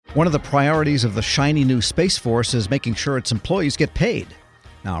One of the priorities of the shiny new Space Force is making sure its employees get paid.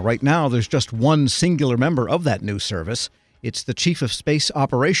 Now, right now, there's just one singular member of that new service. It's the Chief of Space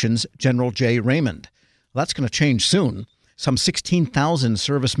Operations, General Jay Raymond. Well, that's going to change soon. Some 16,000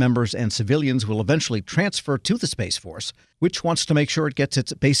 service members and civilians will eventually transfer to the Space Force, which wants to make sure it gets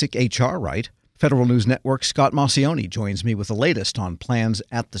its basic HR right. Federal News Network's Scott Maucione joins me with the latest on plans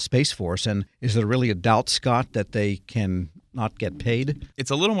at the Space Force. And is there really a doubt, Scott, that they can not get paid? It's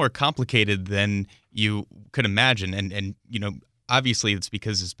a little more complicated than you could imagine. And obviously it's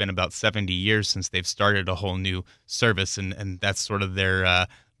because it's been about 70 years since they've started a whole new service, and that's sort of their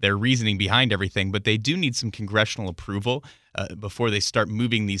reasoning behind everything. But they do need some congressional approval before they start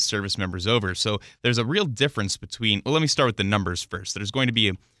moving these service members over. So there's a real difference between, well, let me start with the numbers first. There's going to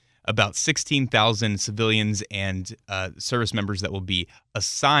be about 16,000 civilians and service members that will be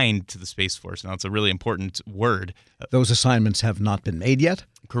assigned to the Space Force. Now, it's a really important word. Those assignments have not been made yet?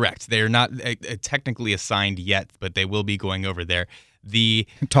 Correct. They are not technically assigned yet, but they will be going over there.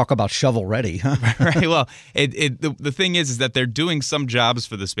 Talk about shovel ready, huh? Right. Well, the thing is that they're doing some jobs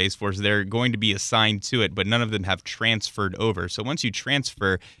for the Space Force. They're going to be assigned to it, but none of them have transferred over. So once you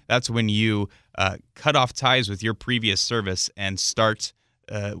transfer, that's when you cut off ties with your previous service and start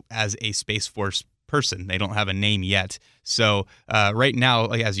as a Space Force person. They don't have a name yet. So right now,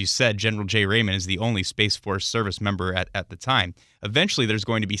 like as you said, General Jay Raymond is the only Space Force service member at the time. Eventually, there's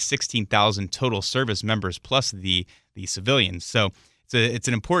going to be 16,000 total service members plus the civilians. So it's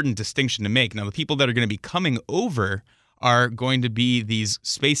an important distinction to make. Now, the people that are going to be coming over are going to be these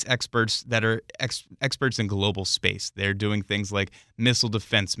space experts that are experts in global space. They're doing things like missile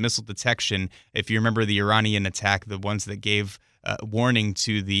defense, missile detection. If you remember the Iranian attack, the ones that gave warning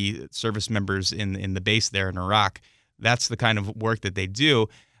to the service members in the base there in Iraq, that's the kind of work that they do.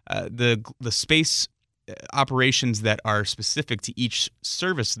 The space operations that are specific to each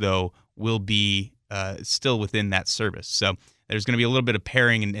service, though, will be still within that service. So there's going to be a little bit of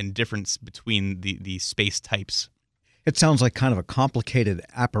pairing and difference between the space types. It sounds like kind of a complicated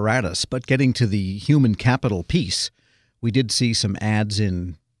apparatus, but getting to the human capital piece, we did see some ads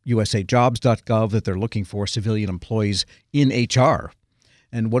in usajobs.gov that they're looking for civilian employees in HR.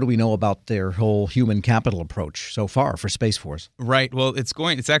 And what do we know about their whole human capital approach so far for Space Force? Right. Well,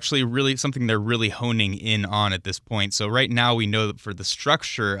 it's actually really something they're really honing in on at this point. So right now we know that for the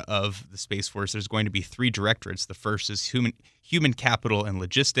structure of the Space Force, there's going to be 3 directorates. The first is human capital and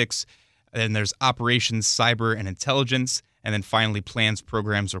logistics. Then there's operations, cyber, and intelligence. And then finally, plans,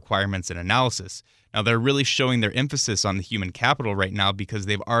 programs, requirements, and analysis. Now, they're really showing their emphasis on the human capital right now because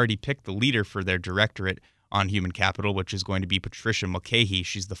they've already picked the leader for their directorate on human capital, which is going to be Patricia Mulcahy.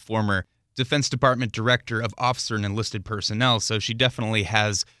 She's the former Defense Department Director of Officer and Enlisted Personnel, so she definitely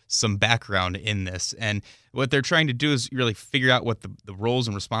has some background in this. And what they're trying to do is really figure out what the roles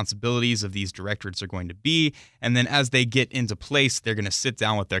and responsibilities of these directorates are going to be. And then as they get into place, they're going to sit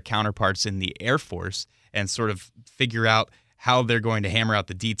down with their counterparts in the Air Force and sort of figure out how they're going to hammer out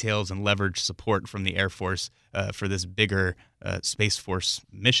the details and leverage support from the Air Force for this bigger Space Force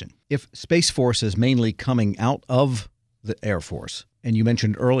mission. If Space Force is mainly coming out of the Air Force, and you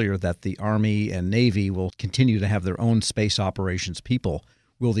mentioned earlier that the Army and Navy will continue to have their own space operations people,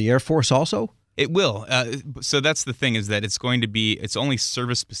 will the Air Force also? It will. So that's the thing, is that it's only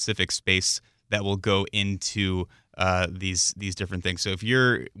service-specific space that will go into these different things. So if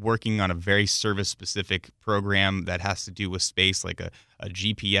you're working on a very service-specific program that has to do with space, like a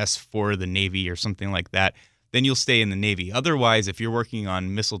GPS for the Navy or something like that, then you'll stay in the Navy. Otherwise, if you're working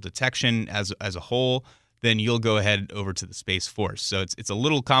on missile detection as a whole, then you'll go ahead over to the Space Force. So it's a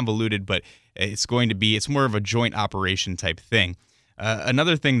little convoluted, but it's more of a joint operation type thing.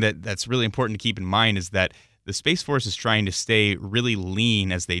 Another thing that's really important to keep in mind is that the Space Force is trying to stay really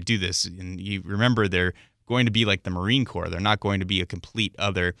lean as they do this. And you remember, they're going to be like the Marine Corps. They're not going to be a complete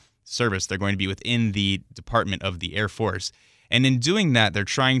other service. They're going to be within the Department of the Air Force. And in doing that, they're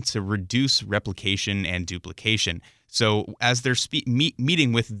trying to reduce replication and duplication. So as they're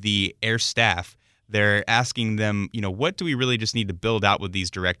meeting with the air staff, they're asking them, what do we really just need to build out with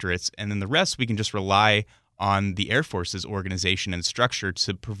these directorates? And then the rest, we can just rely on the Air Force's organization and structure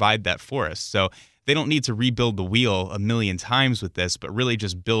to provide that for us. So they don't need to rebuild the wheel a million times with this, but really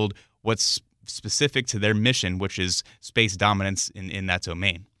just build what's specific to their mission, which is space dominance in that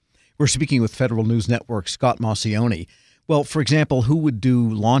domain. We're speaking with Federal News Network Scott Maucione. Well, for example, who would do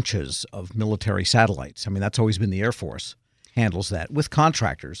launches of military satellites? I mean, that's always been the Air Force handles that with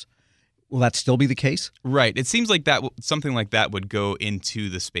contractors. Will that still be the case? Right. It seems like something like that would go into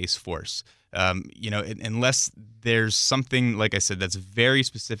the Space Force. Unless there's something, like I said, that's very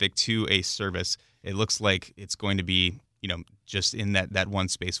specific to a service, it looks like it's going to be just in that one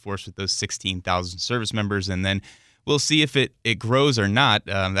Space Force with those 16,000 service members. And then we'll see if it grows or not.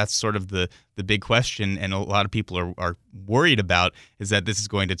 That's sort of the big question, and a lot of people are worried about is that this is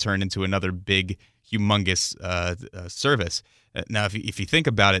going to turn into another big, humongous service. Now, if you think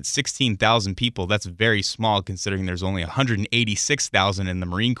about it, 16,000 people, that's very small considering there's only 186,000 in the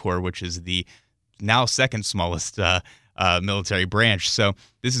Marine Corps, which is the now second smallest military branch. So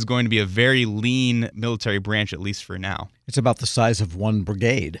this is going to be a very lean military branch, at least for now. It's about the size of one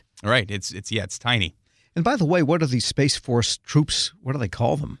brigade. Right. It's tiny. And by the way, what are these Space Force troops? What do they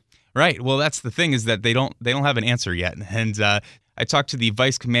call them? Right. Well, that's the thing is that they don't have an answer yet. And I talked to the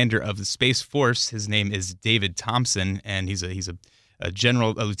vice commander of the Space Force. His name is David Thompson, and he's a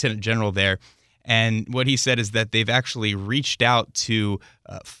lieutenant general there. And what he said is that they've actually reached out to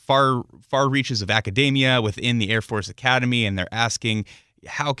far reaches of academia within the Air Force Academy, and they're asking,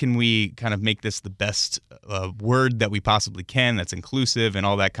 how can we kind of make this the best word that we possibly can that's inclusive and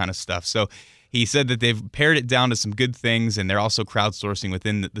all that kind of stuff. So he said that they've pared it down to some good things, and they're also crowdsourcing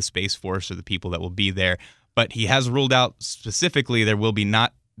within the Space Force or the people that will be there. But he has ruled out specifically they will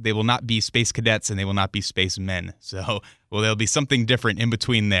not be space cadets and they will not be space men. So, there'll be something different in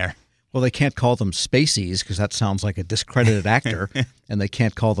between there. Well, they can't call them Spaceys because that sounds like a discredited actor, and they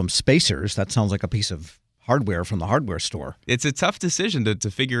can't call them Spacers. That sounds like a piece of hardware from the hardware store. It's a tough decision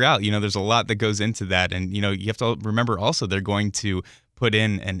to figure out. There's a lot that goes into that, and you have to remember also they're going to put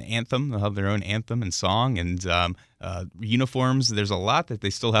in an anthem. They'll have their own anthem and song and uniforms. There's a lot that they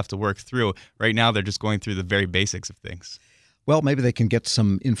still have to work through. Right now, they're just going through the very basics of things. Well, maybe they can get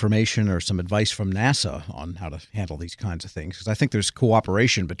some information or some advice from NASA on how to handle these kinds of things, because I think there's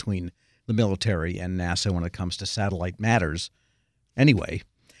cooperation between the military and NASA when it comes to satellite matters. Anyway,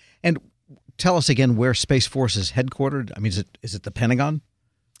 and tell us again where Space Force is headquartered. I mean, is it the Pentagon?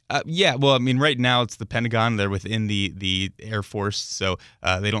 Yeah, well, I mean, right now it's the Pentagon. They're within the Air Force, so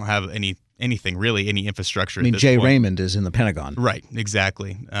they don't have anything really, any infrastructure. I mean, Jay Raymond is in the Pentagon. Right,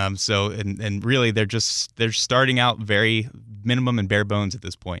 exactly. So really, they're starting out very minimum and bare bones at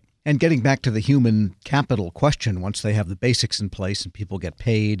this point. And getting back to the human capital question, once they have the basics in place and people get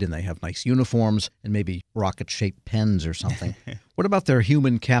paid and they have nice uniforms and maybe rocket-shaped pens or something, what about their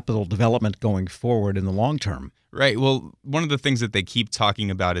human capital development going forward in the long term? Right. Well, one of the things that they keep talking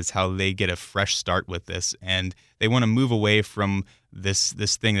about is how they get a fresh start with this, and they want to move away from this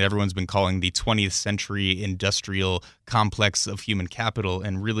thing that everyone's been calling the 20th century industrial complex of human capital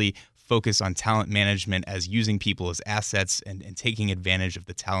and really focus on talent management as using people as assets and taking advantage of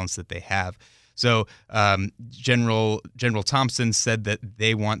the talents that they have. So General Thompson said that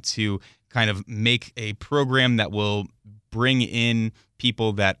they want to kind of make a program that will bring in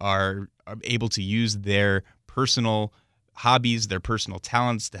people that are able to use their personal hobbies, their personal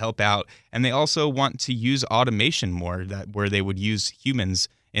talents to help out. And they also want to use automation more, where they would use humans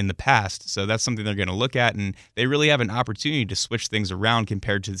in the past. So that's something they're going to look at, and they really have an opportunity to switch things around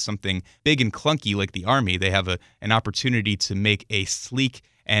compared to something big and clunky like the Army. They have an opportunity to make a sleek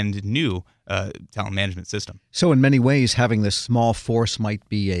and new talent management system. So in many ways, having this small force might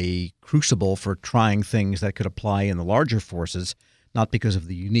be a crucible for trying things that could apply in the larger forces, not because of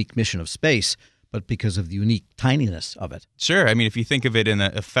the unique mission of space, but because of the unique tininess of it. Sure. I mean, if you think of it in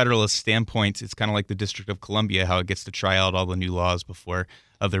a federalist standpoint, it's kind of like the District of Columbia, how it gets to try out all the new laws before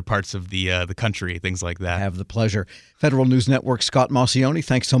other parts of the country, things like that. I have the pleasure. Federal News Network, Scott Maucione,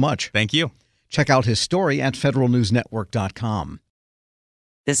 thanks so much. Thank you. Check out his story at federalnewsnetwork.com.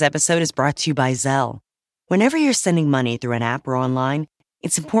 This episode is brought to you by Zelle. Whenever you're sending money through an app or online,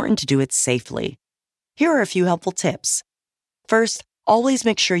 it's important to do it safely. Here are a few helpful tips. First, always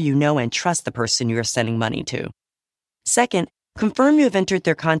make sure you know and trust the person you are sending money to. Second, confirm you have entered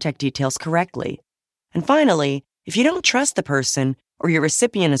their contact details correctly. And finally, if you don't trust the person or your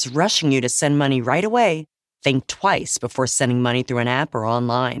recipient is rushing you to send money right away, think twice before sending money through an app or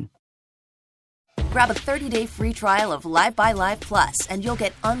online. Grab a 30-day free trial of Live by Live Plus, and you'll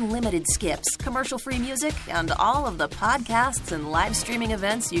get unlimited skips, commercial-free music, and all of the podcasts and live streaming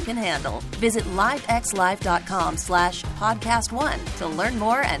events you can handle. Visit livexlive.com/podcast1 to learn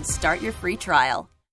more and start your free trial.